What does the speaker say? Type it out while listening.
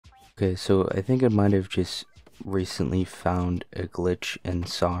Okay, so I think I might have just recently found a glitch in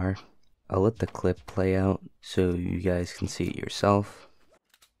SAR. I'll let the clip play out so you guys can see it yourself.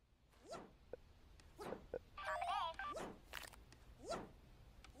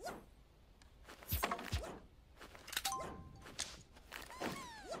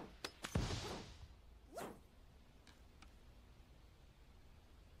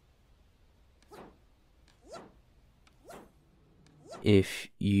 If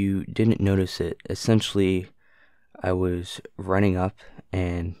you didn't notice it, essentially I was running up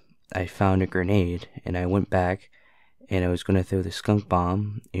and I found a grenade and I went back and I was going to throw the skunk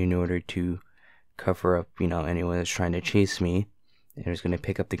bomb in order to cover up, anyone that's trying to chase me, and I was going to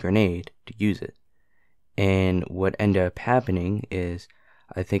pick up the grenade to use it. And what ended up happening is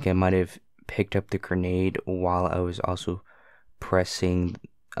I think I might have picked up the grenade while I was also pressing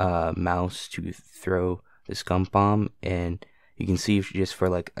mouse to throw the skunk bomb, and you can see just for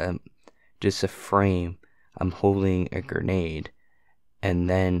like just a frame, I'm holding a grenade, and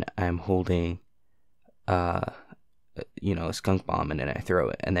then I'm holding a skunk bomb, and then I throw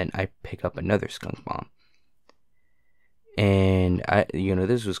it, and then I pick up another skunk bomb. And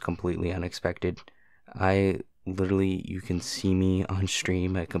this was completely unexpected. I literally, you can see me on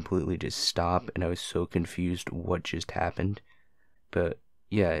stream, I completely just stopped, and I was so confused what just happened. But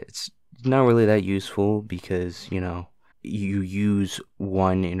yeah, it's not really that useful because, you use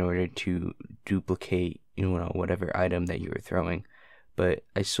one in order to duplicate, whatever item that you were throwing. But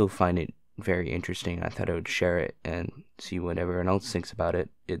I still find it very interesting. I thought I would share it and see what everyone else thinks about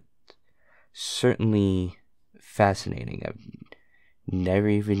it. It's certainly fascinating. I never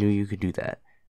even knew you could do that.